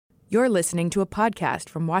You're listening to a podcast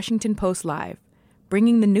from Washington Post Live,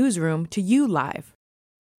 bringing the newsroom to you live.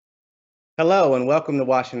 Hello, and welcome to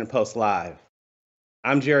Washington Post Live.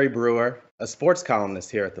 I'm Jerry Brewer, a sports columnist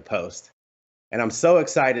here at the Post, and I'm so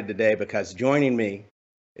excited today because joining me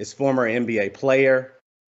is former NBA player,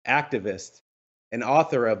 activist, and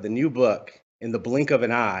author of the new book, In the Blink of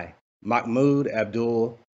an Eye, Mahmoud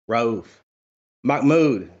Abdul-Rauf.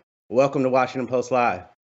 Mahmoud, welcome to Washington Post Live.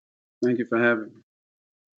 Thank you for having me.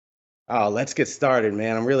 Oh, let's get started,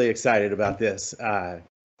 man. I'm really excited about this.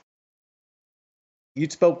 You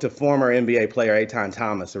spoke to former NBA player Aton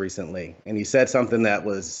Thomas recently, and he said something that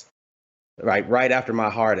was right after my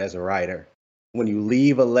heart as a writer. When you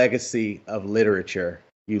leave a legacy of literature,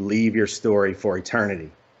 you leave your story for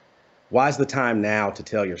eternity. Why is the time now to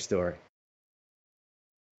tell your story?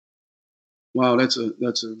 Wow, that's a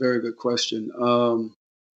very good question.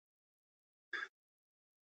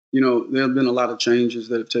 There have been a lot of changes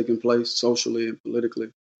that have taken place socially and politically.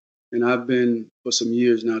 And I've been for some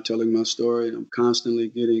years now telling my story, and I'm constantly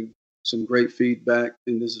getting some great feedback.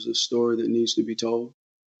 And this is a story that needs to be told.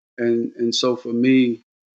 And so for me,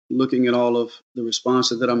 looking at all of the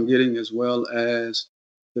responses that I'm getting, as well as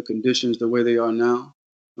the conditions the way they are now,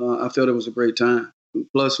 I felt it was a great time.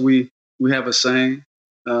 Plus, we have a saying.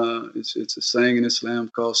 It's a saying in Islam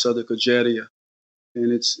called Sadaqah Jariyah.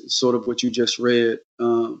 And it's sort of what you just read,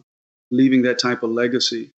 leaving that type of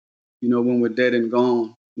legacy, when we're dead and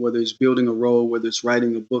gone, whether it's building a road, whether it's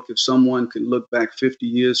writing a book, if someone can look back 50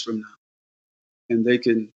 years from now and they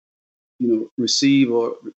can, receive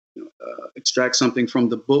or extract something from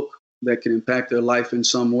the book that can impact their life in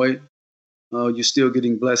some way, you're still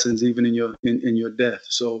getting blessings even in your death.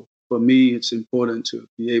 So for me, it's important to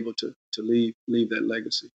be able to leave that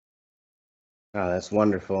legacy. Oh, that's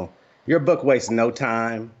wonderful. Your book wastes no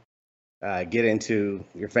time. Get into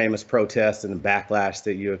your famous protests and the backlash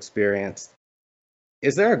that you experienced.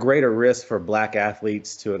 Is there a greater risk for Black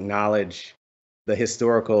athletes to acknowledge the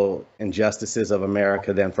historical injustices of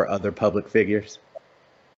America than for other public figures?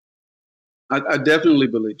 I definitely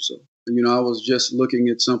believe so. I was just looking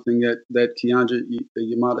at something that Keandra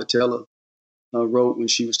Yamada Taylor wrote when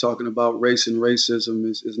she was talking about race and racism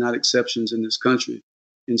is not exceptions in this country.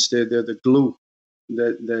 Instead, they're the glue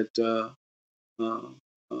that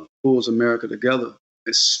pulls America together,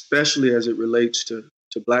 especially as it relates to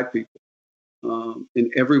Black people. In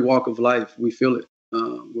every walk of life, we feel it.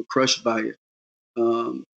 We're crushed by it.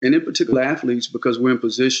 And in particular, athletes, because we're in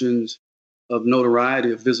positions of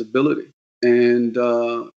notoriety, of visibility, and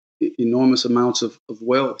enormous amounts of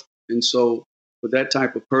wealth. And so for that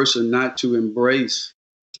type of person not to embrace,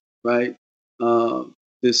 right,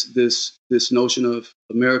 this notion of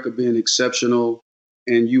America being exceptional,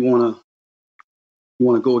 and you want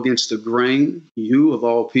to go against the grain, you of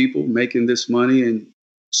all people making this money and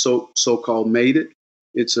so-called made it.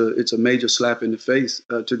 It's a major slap in the face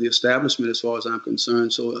to the establishment as far as I'm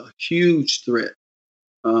concerned. So a huge threat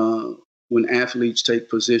when athletes take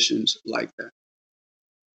positions like that.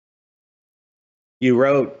 You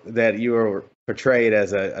wrote that you were portrayed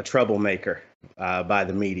as a troublemaker by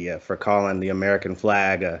the media for calling the American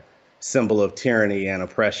flag a symbol of tyranny and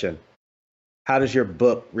oppression. How does your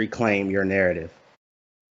book reclaim your narrative?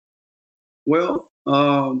 Well,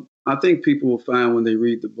 I think people will find when they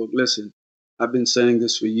read the book, listen, I've been saying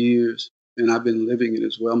this for years, and I've been living it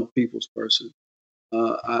as well. I'm a people's person.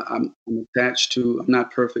 I'm attached to, I'm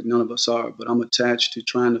not perfect, none of us are, but I'm attached to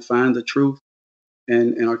trying to find the truth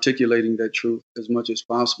and articulating that truth as much as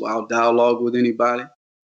possible. I'll dialogue with anybody,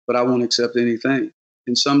 but I won't accept anything.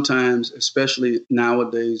 And sometimes, especially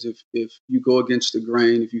nowadays, if you go against the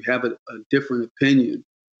grain, if you have a different opinion,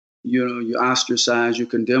 you ostracize, you're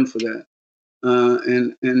condemned for that.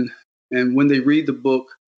 And when they read the book,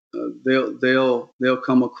 they'll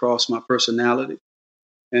come across my personality,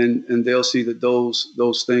 and they'll see that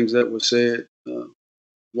those things that were said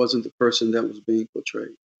wasn't the person that was being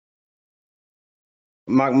portrayed.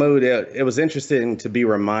 Mahmoud, it was interesting to be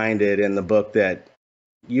reminded in the book that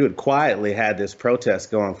you had quietly had this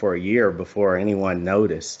protest going for a year before anyone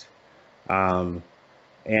noticed. And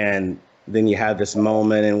then you have this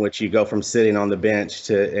moment in which you go from sitting on the bench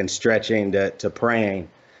and stretching to praying.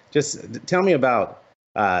 Just tell me about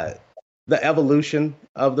the evolution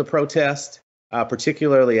of the protest,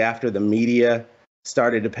 particularly after the media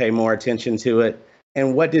started to pay more attention to it.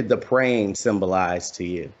 And what did the praying symbolize to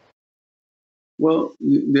you? Well,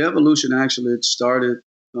 the evolution actually, it started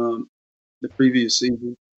the previous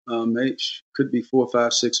season, could be 4,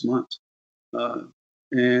 5, 6 months.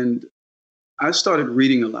 And I started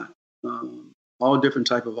reading a lot, all different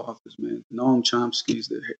type of authors, man. Noam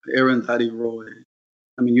Chomsky's, Aaron Roy,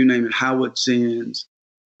 I mean, you name it, Howard Zinn's,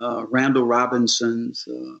 Randall Robinson's,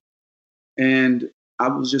 and I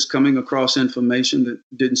was just coming across information that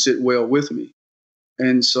didn't sit well with me.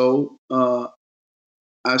 And so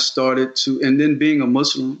I started to, and then being a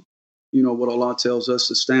Muslim, you know what Allah tells us,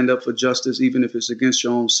 to stand up for justice, even if it's against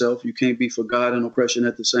your own self. You can't be for God and oppression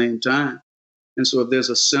at the same time. And so if there's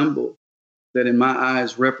a symbol that in my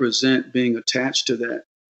eyes represent being attached to that,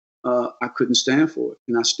 I couldn't stand for it,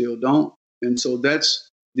 and I still don't. And so that's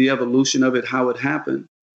the evolution of it, how it happened.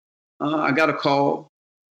 I got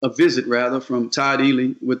a visit rather, from Todd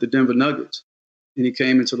Ely with the Denver Nuggets. And he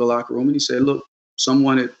came into the locker room and he said, look,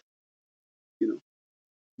 someone had, you know,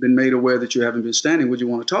 been made aware that you haven't been standing. Would you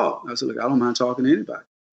want to talk? I said, look, I don't mind talking to anybody.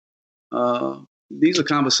 These are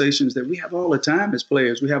conversations that we have all the time as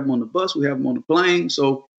players. We have them on the bus, we have them on the plane.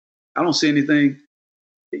 So I don't see anything,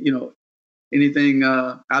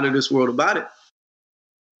 out of this world about it.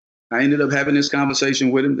 I ended up having this conversation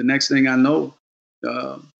with him. The next thing I know,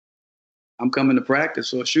 I'm coming to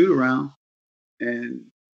practice or a shoot around, and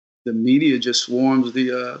the media just swarms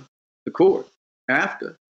the court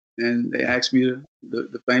after. And they asked me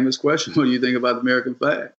the famous question, what do you think about the American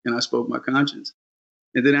flag? And I spoke my conscience.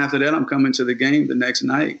 And then after that, I'm coming to the game the next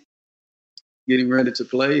night, getting ready to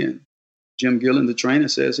play. And Jim Gillen, the trainer,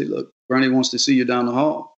 says, hey, look, Bernie wants to see you down the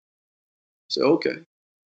hall. I said, okay.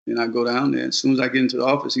 And I go down there. As soon as I get into the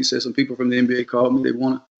office, he says, some people from the NBA called me. They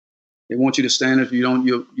want you to stand. If you don't,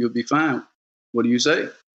 you'll be fined. What do you say?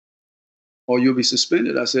 Or you'll be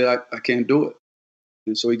suspended. I said, I can't do it.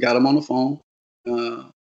 And so he got them on the phone.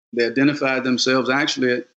 They identified themselves.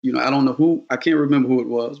 Actually, I don't know who, I can't remember who it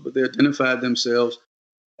was, but they identified themselves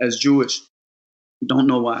as Jewish. Don't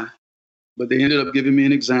know why. But they ended up giving me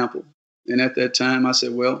an example. And at that time, I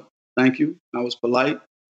said, well, thank you. I was polite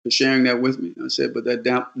for sharing that with me. I said, but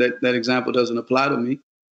that example doesn't apply to me.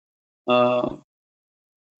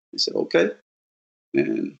 He said, okay.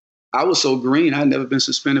 And I was so green. I'd never been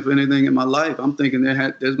suspended for anything in my life. I'm thinking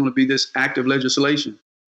there's going to be this active legislation.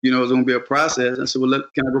 It's going to be a process. I said, well,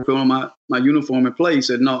 can I go put on my uniform and play? He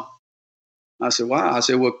said, no. I said, wow. I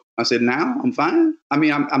said, now I'm fine. I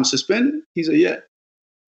mean, I'm suspended. He said, yeah.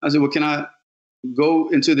 I said, well, can I go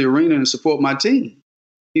into the arena and support my team?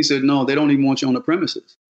 He said, no, they don't even want you on the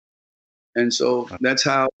premises. And so that's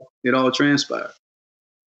how it all transpired.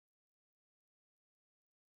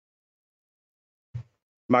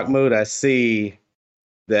 Mahmoud, I see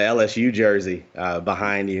the LSU jersey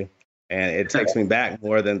behind you, and it takes me back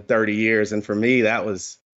more than 30 years. And for me, that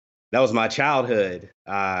was my childhood.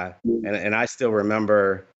 And I still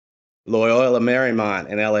remember Loyola Marymount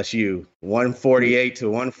and LSU, 148 to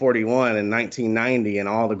 141 in 1990, and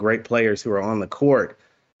all the great players who were on the court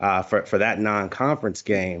for that non-conference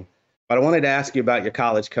game. But I wanted to ask you about your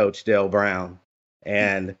college coach, Dale Brown,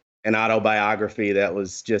 and an autobiography that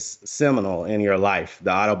was just seminal in your life,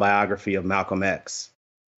 the autobiography of Malcolm X.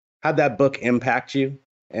 How'd that book impact you,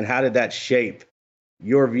 and how did that shape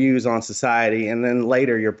your views on society and then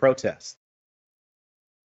later your protest?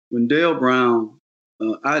 When Dale Brown,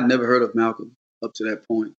 I had never heard of Malcolm up to that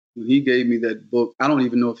point. When he gave me that book, I don't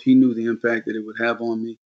even know if he knew the impact that it would have on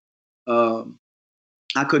me.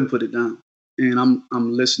 I couldn't put it down. And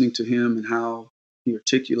I'm listening to him and how he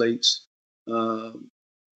articulates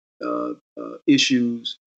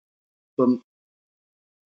issues. But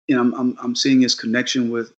I'm seeing his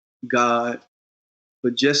connection with God.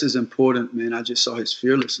 But just as important, man, I just saw his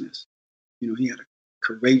fearlessness. He had a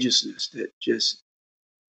courageousness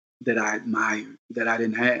that I admired, that I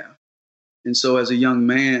didn't have. And so as a young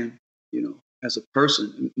man, as a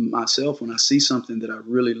person, myself, when I see something that I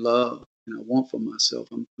really love and I want for myself,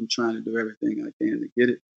 I'm trying to do everything I can to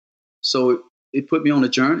get it. So it put me on a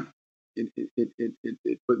journey.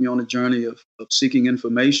 It put me on a journey of seeking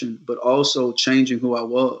information, but also changing who I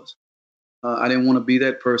was. I didn't want to be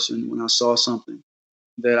that person when I saw something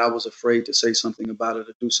that I was afraid to say something about it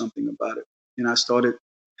or do something about it. And I started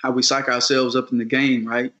how we psych ourselves up in the game,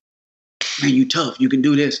 right? Man, you tough, you can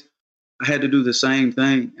do this. I had to do the same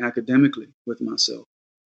thing academically with myself,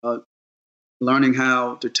 learning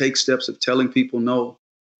how to take steps of telling people no,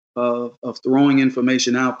 of throwing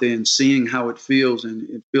information out there and seeing how it feels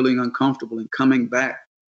and feeling uncomfortable and coming back.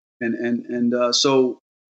 And so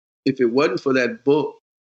if it wasn't for that book,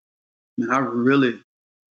 man, I really,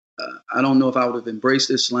 I don't know if I would have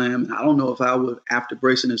embraced Islam. And I don't know if I would, after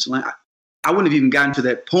embracing Islam, I wouldn't have even gotten to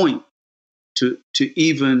that point to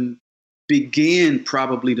even begin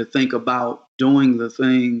probably to think about doing the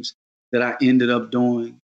things that I ended up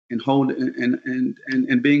doing and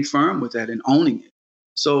and being firm with that and owning it.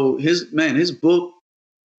 So his book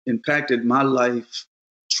impacted my life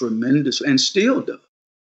tremendously and still does.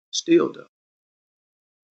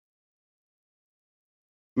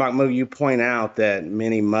 Mahmoud, you point out that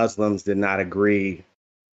many Muslims did not agree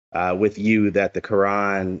with you that the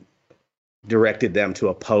Quran directed them to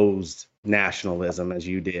oppose nationalism as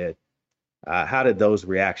you did. How did those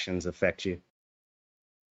reactions affect you?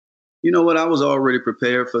 You know what? I was already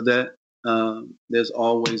prepared for that. There's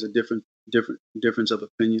always a difference of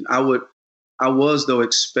opinion. I was though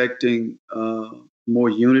expecting more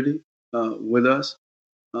unity with us,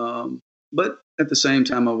 um, but at the same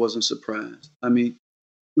time, I wasn't surprised. I mean,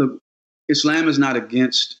 look, Islam is not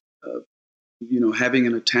against having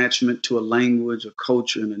an attachment to a language, a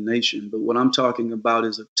culture, and a nation. But what I'm talking about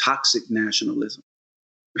is a toxic nationalism,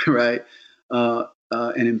 right? An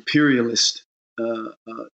imperialist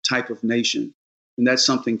type of nation, and that's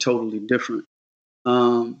something totally different.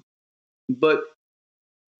 But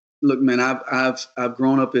look, man, I've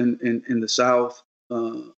grown up in the South.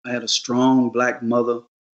 I had a strong black mother,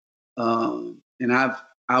 and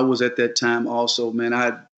I was at that time also, man. I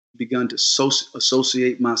had begun to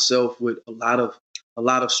associate myself with a lot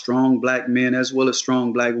of strong black men as well as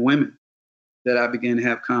strong black women that I began to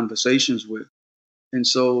have conversations with, and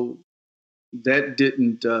so that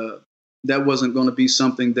didn't that wasn't going to be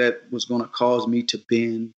something that was going to cause me to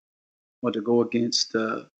bend or to go against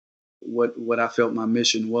what I felt my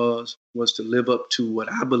mission was to live up to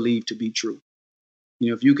what I believe to be true.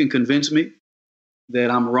 If you can convince me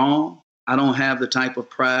that I'm wrong, I don't have the type of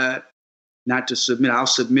pride not to submit. I'll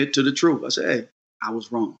submit to the truth. I say, hey, I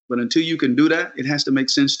was wrong. But until you can do that, it has to make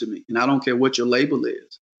sense to me. And I don't care what your label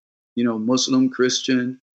is, Muslim,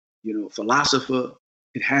 Christian, philosopher,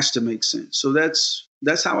 it has to make sense. So that's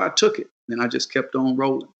how I took it. And I just kept on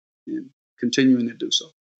rolling and continuing to do so.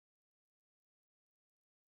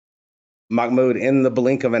 Mahmoud, In the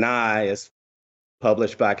Blink of an Eye is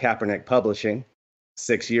published by Kaepernick Publishing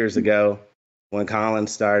 6 years ago. When Colin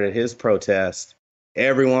started his protest,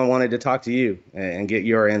 everyone wanted to talk to you and get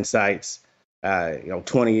your insights,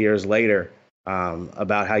 20 years later,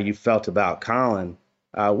 about how you felt about Colin.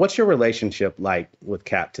 What's your relationship like with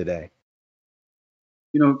Cap today?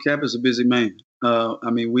 Cap is a busy man.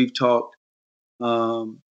 We've talked,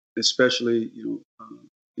 especially,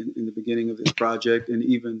 in the beginning of this project and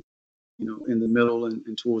even, in the middle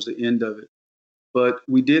and towards the end of it. But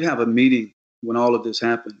we did have a meeting when all of this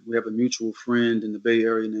happened. We have a mutual friend in the Bay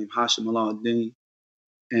Area named Hashim Al-Dean,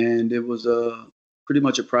 and it was pretty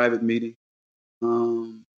much a private meeting.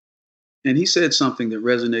 And he said something that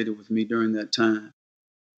resonated with me during that time.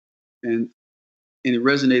 And it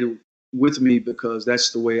resonated with me because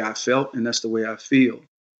that's the way I felt and that's the way I feel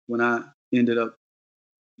when I ended up,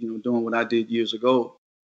 doing what I did years ago.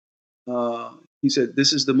 He said,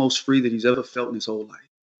 this is the most free that he's ever felt in his whole life.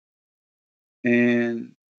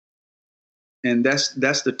 And that's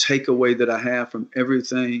the takeaway that I have from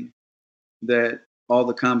everything, that all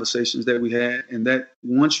the conversations that we had, and that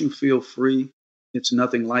once you feel free, it's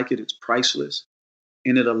nothing like it. It's priceless.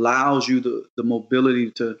 And it allows you the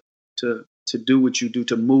mobility to do what you do,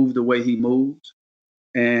 to move the way he moves.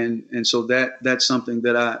 And so that's something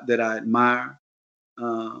that I admire.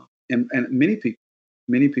 And many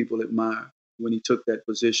people admire when he took that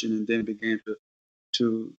position and then began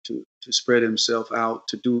to spread himself out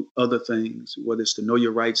to do other things, whether it's the Know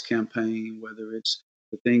Your Rights campaign, whether it's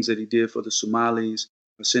the things that he did for the Somalis,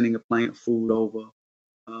 or sending a plane of food over.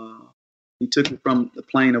 He took it from the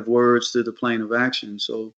plane of words to the plane of action.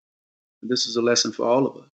 So this is a lesson for all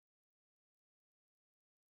of us.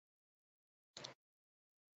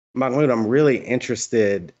 Mahmoud, I'm really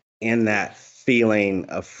interested in that feeling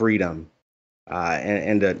of freedom,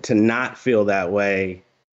 and to not feel that way,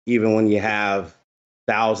 even when you have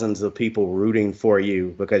thousands of people rooting for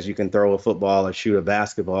you because you can throw a football or shoot a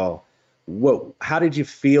basketball. How did you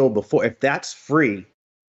feel before? If that's free,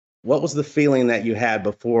 what was the feeling that you had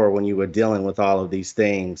before when you were dealing with all of these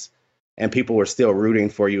things and people were still rooting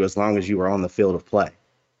for you as long as you were on the field of play?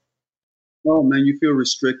 Oh man, you feel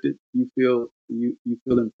restricted. You feel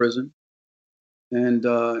in prison, and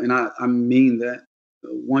I mean that.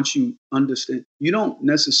 Once you understand, you don't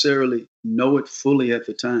necessarily know it fully at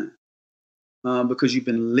the time, because you've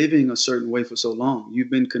been living a certain way for so long. You've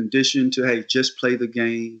been conditioned to, hey, just play the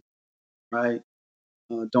game, right?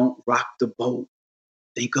 Don't rock the boat.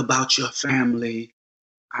 Think about your family.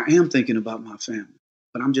 I am thinking about my family,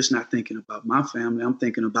 but I'm just not thinking about my family. I'm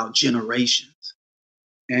thinking about generations.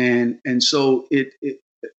 And so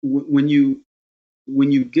when you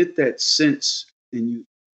get that sense,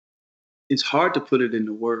 it's hard to put it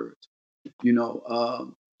into words.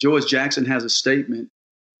 George Jackson has a statement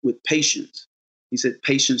with patience. He said,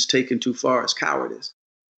 patience taken too far is cowardice.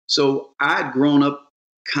 So I'd grown up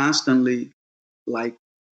constantly like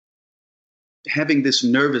having this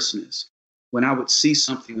nervousness when I would see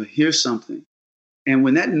something or hear something. And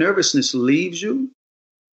when that nervousness leaves you,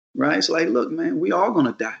 right, it's like, look, man, we all going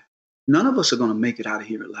to die. None of us are going to make it out of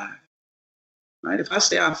here alive. Right? If I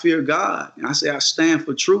say I fear God and I say I stand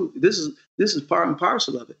for truth, this is part and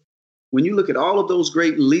parcel of it. When you look at all of those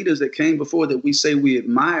great leaders that came before that we say we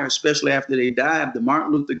admire, especially after they died, the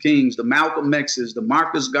Martin Luther Kings, the Malcolm X's, the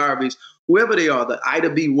Marcus Garveys, whoever they are, the Ida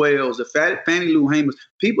B. Wells, the Fannie Lou Hamers,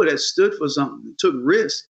 people that stood for something, took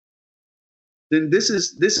risks, then this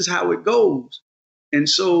is how it goes. And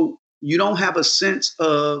so you don't have a sense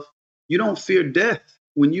of, you don't fear death.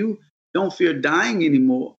 When you don't fear dying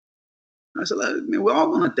anymore, I said, man, we're all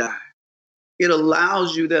going to die. It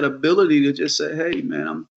allows you that ability to just say, hey, man,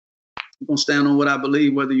 I'm going to stand on what I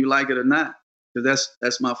believe, whether you like it or not. Because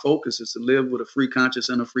that's my focus, is to live with a free conscience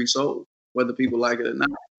and a free soul, whether people like it or not.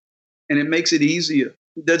 And it makes it easier.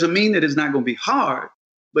 It doesn't mean that it's not going to be hard,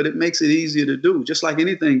 but it makes it easier to do. Just like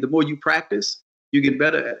anything, the more you practice, you get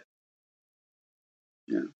better at it.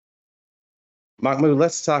 Yeah. Mahmoud,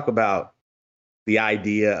 let's talk about the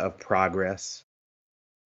idea of progress.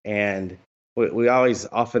 And we always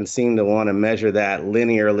often seem to want to measure that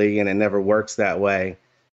linearly, and it never works that way.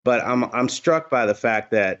 But I'm struck by the fact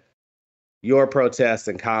that your protest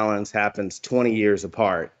and Colin's happens 20 years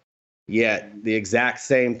apart, yet the exact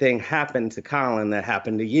same thing happened to Colin that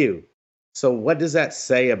happened to you. So what does that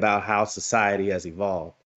say about how society has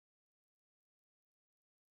evolved?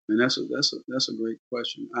 And that's a great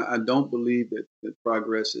question. I don't believe that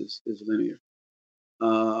progress is linear.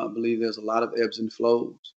 I believe there's a lot of ebbs and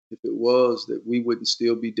flows. If it was, that we wouldn't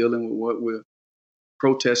still be dealing with what we're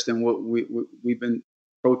protesting, what we've been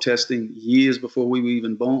protesting years before we were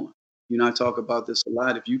even born. You know, I talk about this a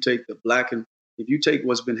lot. If you take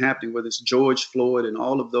what's been happening, whether it's George Floyd and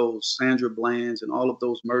all of those, Sandra Bland's and all of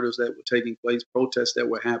those murders that were taking place, protests that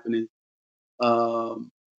were happening, and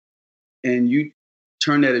you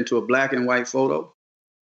turn that into a black and white photo,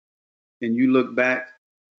 and you look back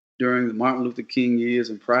during the Martin Luther King years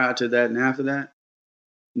and prior to that and after that,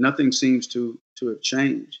 nothing seems to have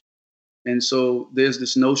changed. And so there's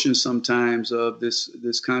this notion sometimes of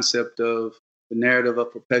this concept of the narrative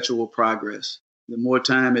of perpetual progress. The more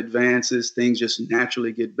time advances, things just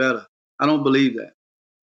naturally get better. I don't believe that.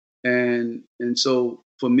 And so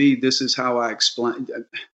for me, this is how I explain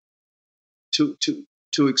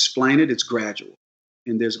to explain it. It's gradual,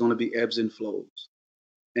 and there's going to be ebbs and flows.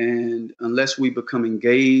 And unless we become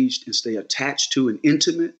engaged and stay attached to and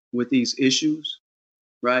intimate with these issues,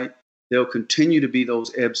 right, there'll continue to be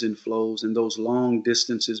those ebbs and flows and those long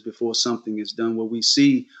distances before something is done, where we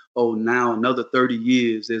see, oh, now another 30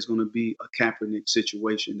 years, there's going to be a Kaepernick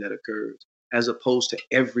situation that occurs, as opposed to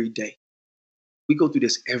every day. We go through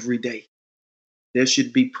this every day. There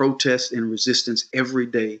should be protests and resistance every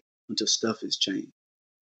day until stuff is changed,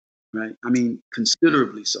 right? I mean,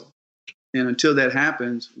 considerably so. And until that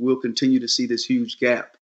happens, we'll continue to see this huge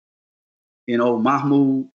gap in old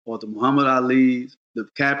Mahmoud or the Muhammad Ali's, the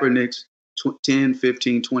Kaepernicks, 10,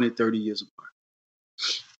 15, 20, 30 years apart.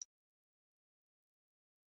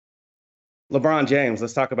 LeBron James,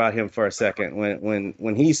 let's talk about him for a second.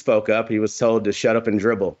 When he spoke up, he was told to shut up and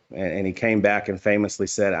dribble. And he came back and famously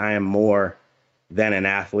said, I am more than an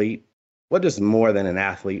athlete. What does more than an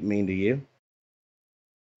athlete mean to you?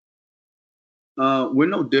 We're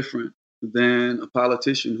no different than a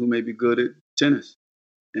politician who may be good at tennis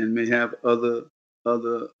and may have other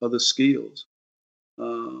skills.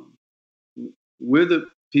 We're the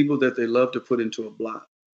people that they love to put into a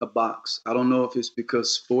box. I don't know if it's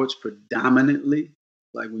because sports predominantly,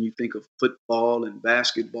 like when you think of football and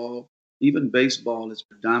basketball, even baseball is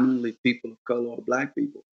predominantly people of color or black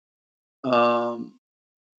people.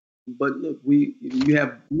 But look, you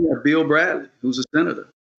have Bill Bradley, who's a senator,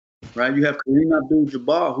 right? You have Kareem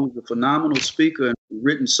Abdul-Jabbar, who's a phenomenal speaker and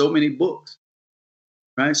written so many books,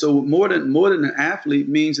 right? So more than an athlete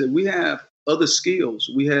means that we have other skills.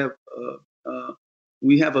 We have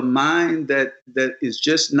a mind that is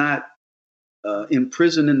just not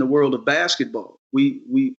imprisoned in the world of basketball.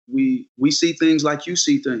 We see things like you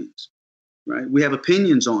see things, right? We have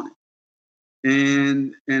opinions on it,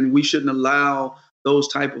 and we shouldn't allow those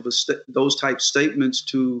type statements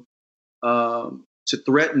to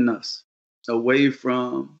threaten us away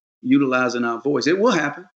from utilizing our voice. It will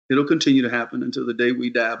happen. It'll continue to happen until the day we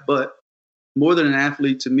die. But more than an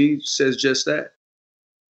athlete, to me, says just that.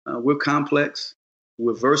 We're complex.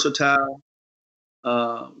 We're versatile.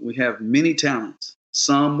 We have many talents,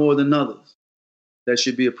 some more than others, that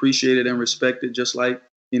should be appreciated and respected just like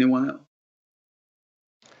anyone else.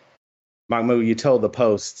 Mahmoud, you told the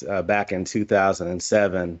Post back in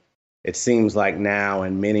 2007, it seems like now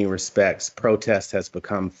in many respects, protest has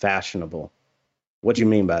become fashionable. What do you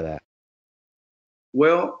mean by that?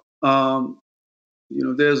 Well,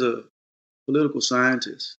 there's a political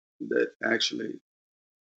scientist that actually,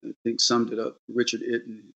 I think, summed it up, Richard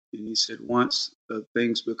Itten, and he said once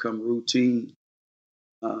things become routine,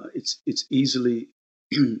 it's easily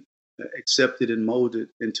accepted and molded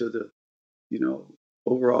into the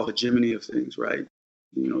overall hegemony of things, right?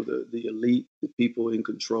 The elite, the people in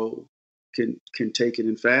control can take it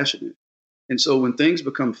and fashion it. And so when things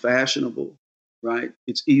become fashionable, right,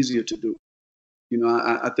 it's easier to do.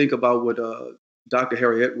 I think about what Dr.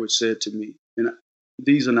 Harry Edwards said to me, and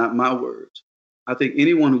these are not my words. I think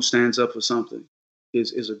anyone who stands up for something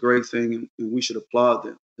is a great thing, and we should applaud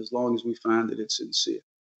them as long as we find that it's sincere.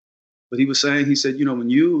 But he said,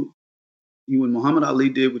 when Muhammad Ali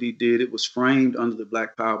did what he did, it was framed under the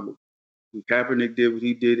Black Power movement. When Kaepernick did what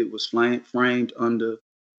he did, it was framed under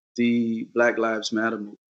the Black Lives Matter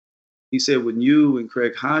movement. He said, when you and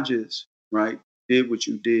Craig Hodges, right, did what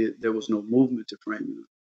you did, there was no movement to frame you,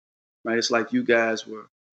 right? It's like you guys were,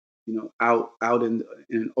 out in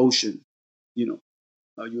an ocean, you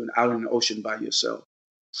were out in the ocean by yourself.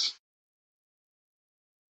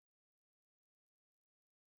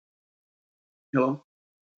 Hello?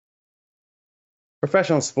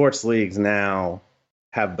 Professional sports leagues now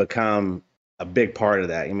have become a big part of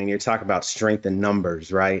that. I mean, you're talking about strength in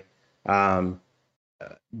numbers, right?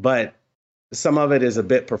 But some of it is a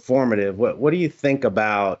bit performative. What do you think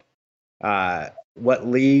about what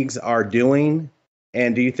leagues are doing,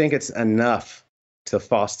 and do you think it's enough to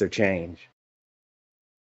foster change?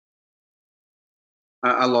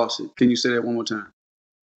 I lost it. Can you say that one more time?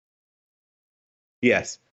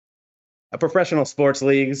 Yes. Professional sports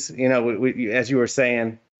leagues, as you were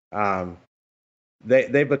saying,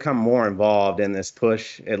 they've become more involved in this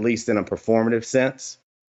push, at least in a performative sense.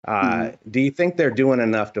 Do you think they're doing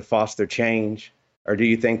enough to foster change, or do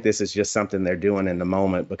you think this is just something they're doing in the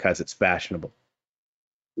moment because it's fashionable?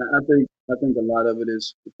 I think a lot of it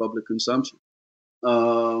is the public consumption,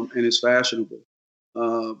 and it's fashionable.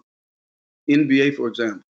 NBA, for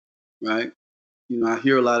example, right? I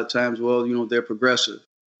hear a lot of times, well, they're progressive.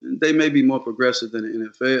 And they may be more progressive than the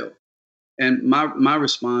NFL. And my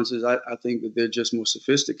response is I think that they're just more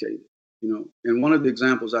sophisticated, And one of the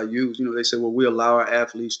examples I use, they say, well, we allow our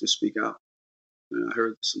athletes to speak out. And I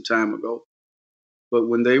heard this some time ago. But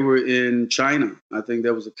when they were in China, I think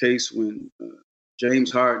there was a case when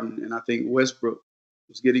James Harden and I think Westbrook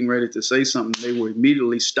was getting ready to say something. They were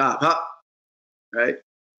immediately stopped. Right?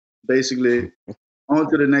 Basically, on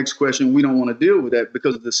to the next question. We don't want to deal with that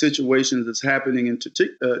because of the situations that's happening in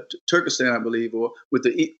Turkestan, I believe, or with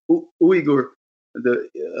the Uyghur,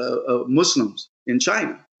 the Muslims in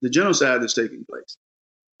China, the genocide that's taking place,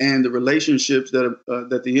 and the relationships that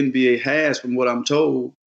the NBA has, from what I'm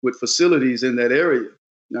told, with facilities in that area,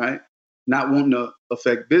 right? Not wanting to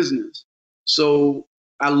affect business. So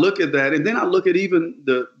I look at that, and then I look at even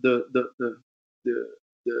the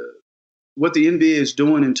what the NBA is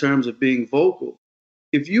doing in terms of being vocal.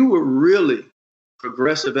 If you were really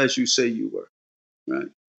progressive as you say you were, right?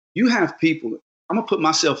 You have people, I'm going to put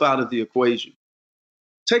myself out of the equation.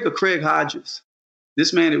 Take a Craig Hodges.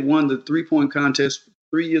 This man had won the 3-point contest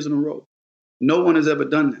 3 years in a row. No one has ever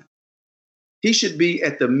done that. He should be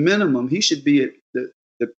at the minimum, he should be at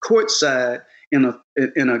the court side in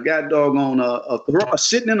a god doggone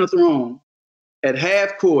sitting in a throne at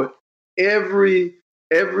half court every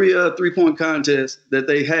 3-point contest that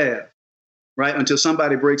they have. Right, until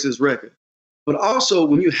somebody breaks his record. But also,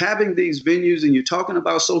 when you're having these venues and you're talking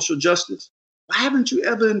about social justice, why haven't you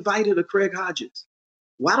ever invited a Craig Hodges?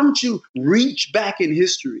 Why don't you reach back in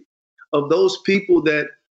history of those people that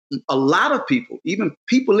a lot of people, even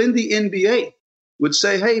people in the NBA, would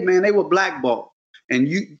say, hey, man, they were blackballed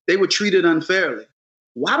and they were treated unfairly.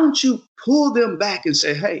 Why don't you pull them back and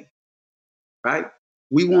say, hey, right,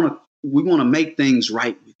 we want to make things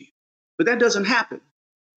right with you? But that doesn't happen.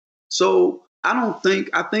 So I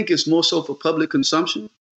think it's more so for public consumption.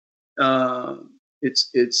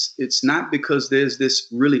 It's not because there's this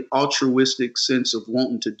really altruistic sense of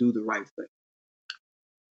wanting to do the right thing.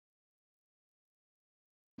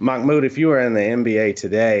 Mahmoud, if you were in the NBA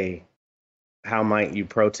today, how might you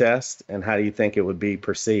protest, and how do you think it would be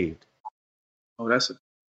perceived? Oh, that's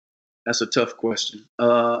a tough question.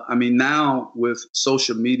 I mean, now with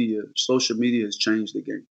social media has changed the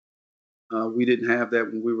game. We didn't have that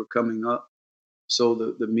when we were coming up. So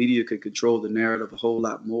the media could control the narrative a whole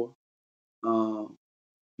lot more,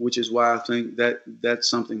 which is why I think that's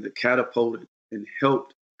something that catapulted and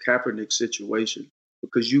helped Kaepernick's situation,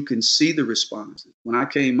 because you can see the responses. When I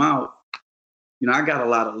came out, I got a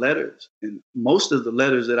lot of letters, and most of the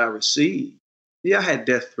letters that I received, I had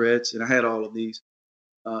death threats and I had all of these,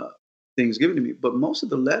 things given to me. But most of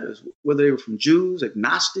the letters, whether they were from Jews,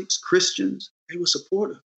 agnostics, Christians, they were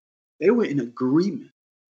supportive. They were in agreement,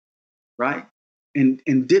 right? And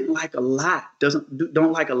didn't like a lot,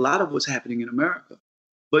 don't like a lot of what's happening in America.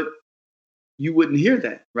 But you wouldn't hear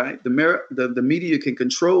that, right? The media can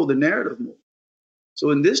control the narrative more. So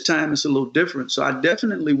in this time, it's a little different. So I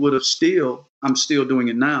definitely would have I'm still doing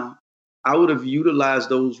it now. I would have utilized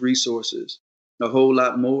those resources a whole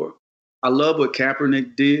lot more. I love what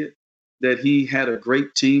Kaepernick did, that he had a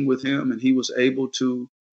great team with him and he was able to,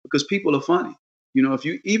 because people are funny. You know,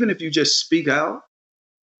 even if you just speak out,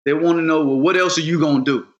 they want to know, well, what else are you going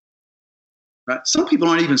to do? Right? Some people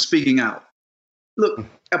aren't even speaking out. Look,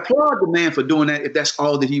 applaud the man for doing that if that's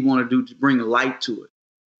all that he wanted to do to bring light to it.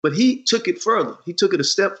 But he took it further. He took it a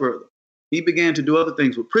step further. He began to do other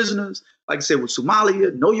things with prisoners, like I said, with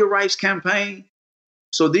Somalia, Know Your Rights campaign.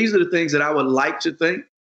 So these are the things that I would like to think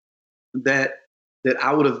that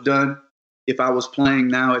I would have done if I was playing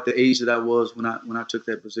now at the age that I was when I took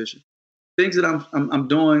that position. Things that I'm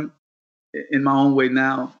doing in my own way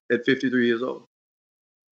now at 53 years old.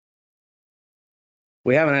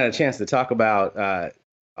 We haven't had a chance to talk about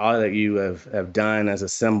all that you have done as a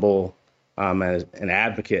symbol, as an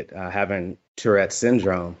advocate, having Tourette's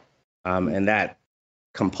syndrome, and that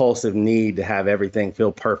compulsive need to have everything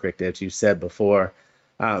feel perfect, as you said before.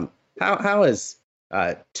 How has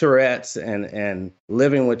Tourette's and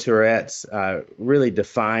living with Tourette's really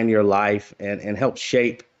define your life and help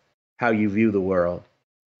shape how you view the world?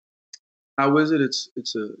 How is it?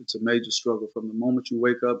 It's a major struggle from the moment you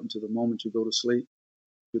wake up until the moment you go to sleep.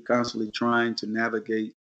 You're constantly trying to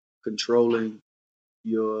navigate, controlling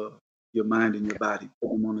your mind and your body,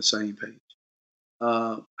 put them on the same page.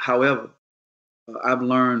 However, I've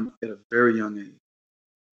learned at a very young age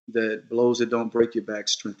that blows that don't break your back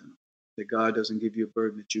strengthen them, that God doesn't give you a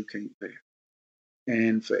burden that you can't bear.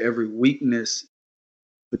 And for every weakness,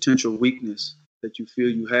 potential weakness that you feel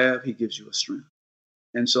you have, he gives you a strength.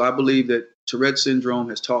 And so I believe that Tourette's syndrome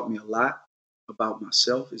has taught me a lot about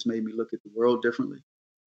myself. It's made me look at the world differently,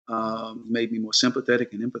 made me more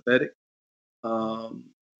sympathetic and empathetic.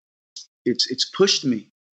 It's pushed me,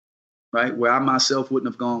 right, where I myself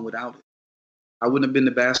wouldn't have gone without it. I wouldn't have been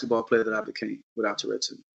the basketball player that I became without Tourette's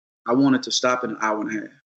syndrome. I wanted to stop in an hour and a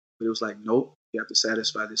half, but it was like, nope, you have to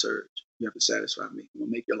satisfy this urge. You have to satisfy me. I'm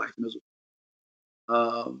gonna make your life miserable.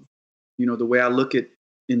 The way I look at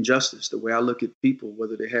injustice, the way I look at people,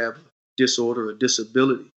 whether they have a disorder or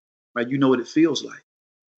disability, right? You know what it feels like.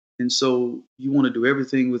 And so you want to do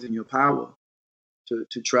everything within your power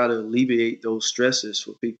to try to alleviate those stresses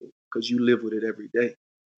for people because you live with it every day.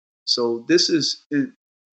 So this is, in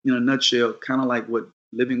a nutshell, kind of like what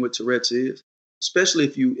living with Tourette's is, especially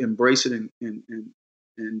if you embrace it and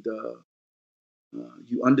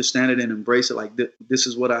you understand it and embrace it like this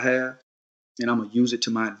is what I have, and I'm going to use it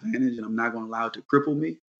to my advantage, and I'm not going to allow it to cripple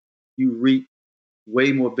me. You reap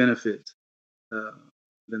way more benefits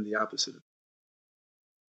than the opposite.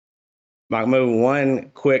 Mahmoud,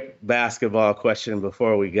 one quick basketball question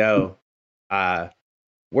before we go.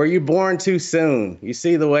 Were you born too soon? You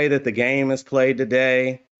see the way that the game is played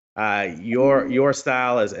today. Your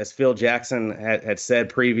style, as Phil Jackson had said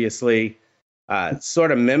previously,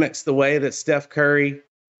 sort of mimics the way that Steph Curry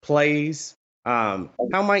plays. How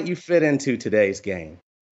might you fit into today's game?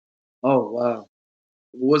 Oh, wow.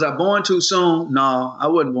 Was I born too soon? No, I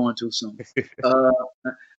wasn't born too soon.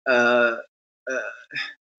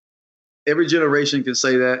 Every generation can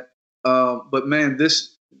say that. But man,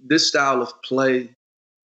 this style of play,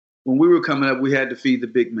 when we were coming up, we had to feed the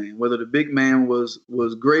big man. Whether the big man was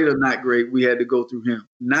great or not great, we had to go through him.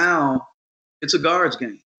 Now it's a guards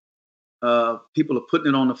game. People are putting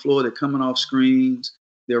it on the floor. They're coming off screens.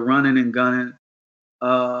 They're running and gunning.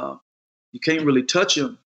 You can't really touch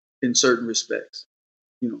them in certain respects,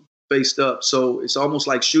 faced up. So it's almost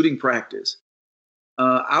like shooting practice.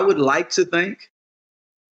 I would like to think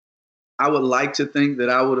that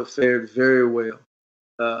I would have fared very well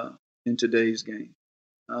in today's game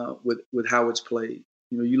with how it's played.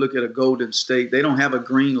 You look at a Golden State, they don't have a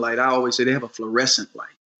green light. I always say they have a fluorescent light.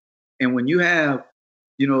 And when you have,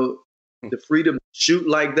 the freedom to shoot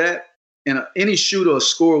like that, and any shooter or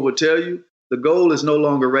scorer would tell you, the goal is no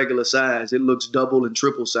longer regular size. It looks double and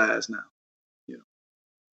triple size now.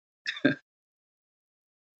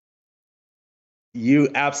 You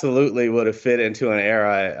absolutely would have fit into an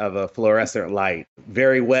era of a fluorescent light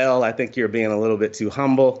very well. I think you're being a little bit too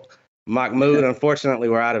humble. Mahmoud, unfortunately,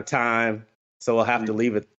 we're out of time, so we'll have to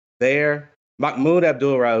leave it there. Mahmoud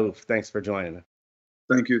Abdul-Rauf, thanks for joining us.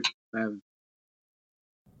 Thank you.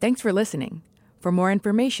 Thanks for listening. For more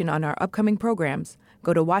information on our upcoming programs,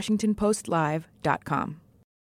 go to WashingtonPostLive.com.